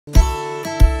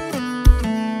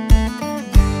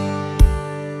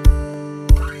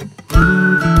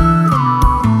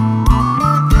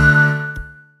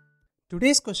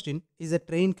Today's question is a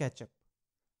train catch-up.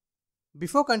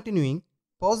 Before continuing,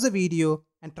 pause the video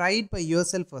and try it by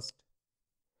yourself first.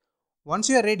 Once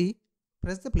you are ready,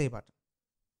 press the play button.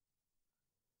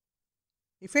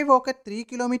 If I walk at 3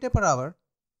 km per hour,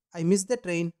 I miss the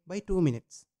train by 2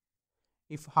 minutes.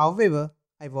 If, however,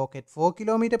 I walk at 4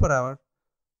 km per hour,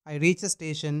 I reach the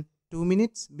station 2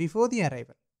 minutes before the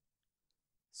arrival.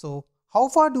 So, how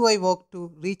far do I walk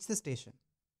to reach the station?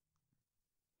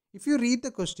 If you read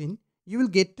the question, you will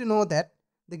get to know that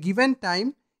the given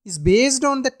time is based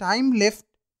on the time left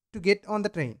to get on the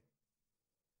train.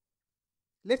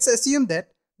 Let's assume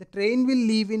that the train will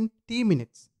leave in t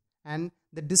minutes and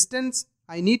the distance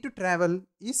I need to travel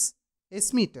is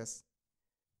s meters.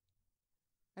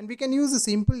 And we can use a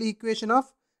simple equation of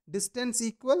distance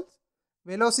equals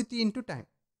velocity into time.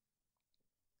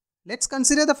 Let's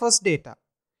consider the first data.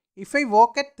 If I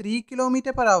walk at 3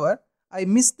 km per hour, I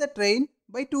miss the train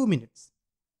by 2 minutes.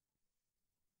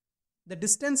 The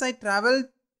distance I traveled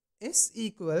s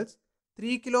equals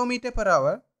 3 km per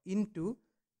hour into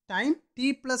time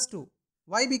t plus 2.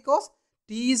 Why? Because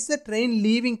t is the train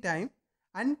leaving time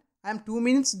and I am 2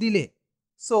 minutes delay.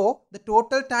 So the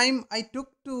total time I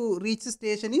took to reach the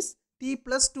station is t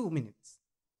plus 2 minutes.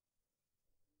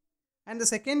 And the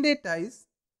second data is,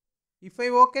 if I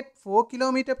walk at 4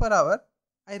 km per hour,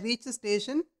 I reach the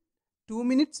station 2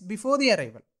 minutes before the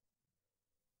arrival.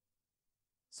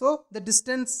 So the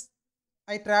distance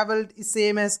I traveled is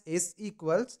same as s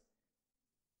equals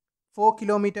 4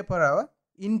 km per hour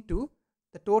into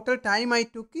the total time I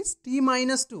took is t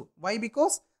minus 2. Why?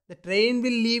 Because the train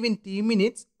will leave in t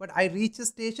minutes, but I reach the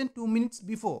station 2 minutes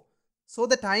before. So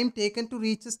the time taken to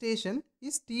reach the station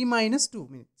is t minus 2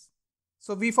 minutes.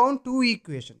 So we found two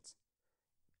equations.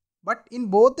 But in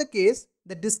both the case,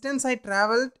 the distance I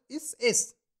traveled is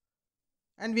s.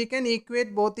 And we can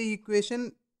equate both the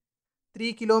equation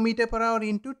 3 km per hour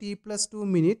into t plus 2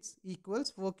 minutes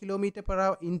equals 4 km per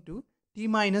hour into t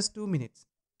minus 2 minutes.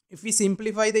 If we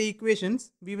simplify the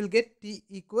equations, we will get t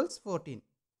equals 14.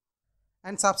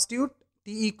 And substitute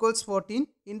t equals 14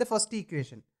 in the first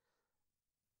equation.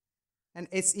 And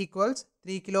s equals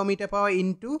 3 km per hour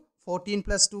into 14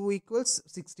 plus 2 equals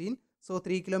 16. So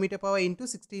 3 km per hour into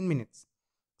 16 minutes.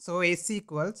 So s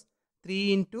equals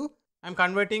 3 into, I am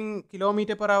converting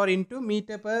kilometer per hour into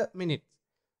meter per minute.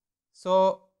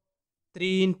 So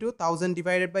 3 into 1000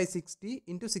 divided by 60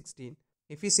 into 16.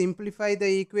 If we simplify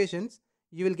the equations,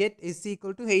 you will get s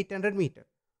equal to 800 meter.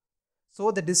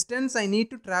 So the distance I need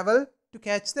to travel to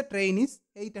catch the train is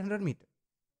 800 meter.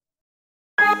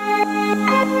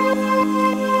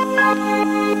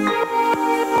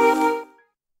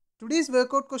 Today's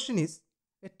workout question is,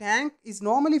 a tank is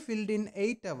normally filled in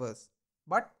 8 hours,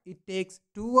 but it takes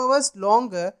 2 hours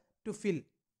longer to fill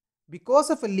because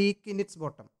of a leak in its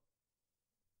bottom.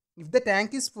 If the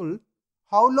tank is full,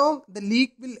 how long the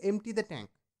leak will empty the tank?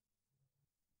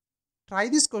 Try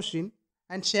this question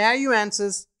and share your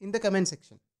answers in the comment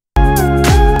section.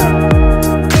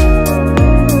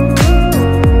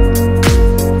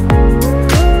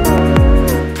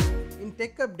 In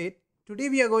Tech Update, today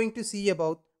we are going to see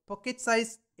about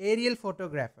pocket-sized aerial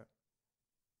photographer,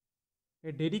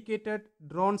 a dedicated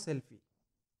drone selfie.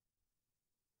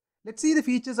 Let's see the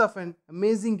features of an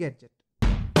amazing gadget.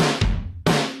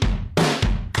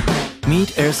 Meet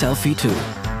AirSelfie 2,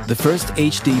 the first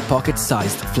HD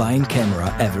pocket-sized flying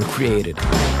camera ever created.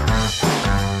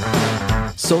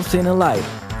 So thin and light,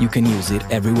 you can use it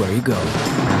everywhere you go.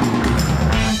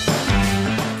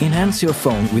 Enhance your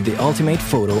phone with the ultimate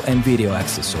photo and video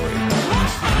accessory.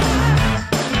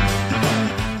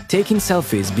 Taking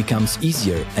selfies becomes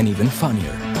easier and even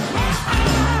funnier.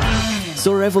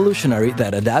 So revolutionary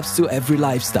that adapts to every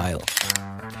lifestyle.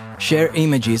 Share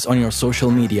images on your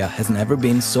social media has never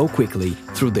been so quickly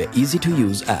through the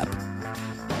easy-to-use app.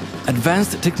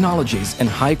 Advanced technologies and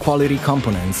high-quality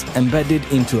components embedded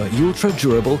into a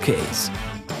ultra-durable case.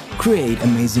 Create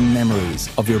amazing memories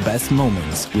of your best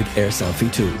moments with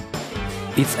AirSelfie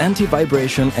 2. Its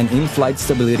anti-vibration and in-flight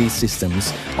stability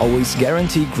systems always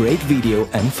guarantee great video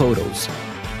and photos.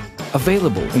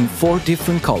 Available in 4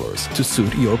 different colors to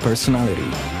suit your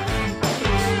personality.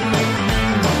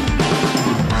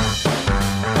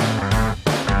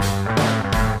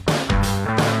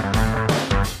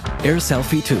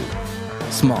 AirSelfie 2.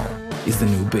 Small is the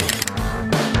new big.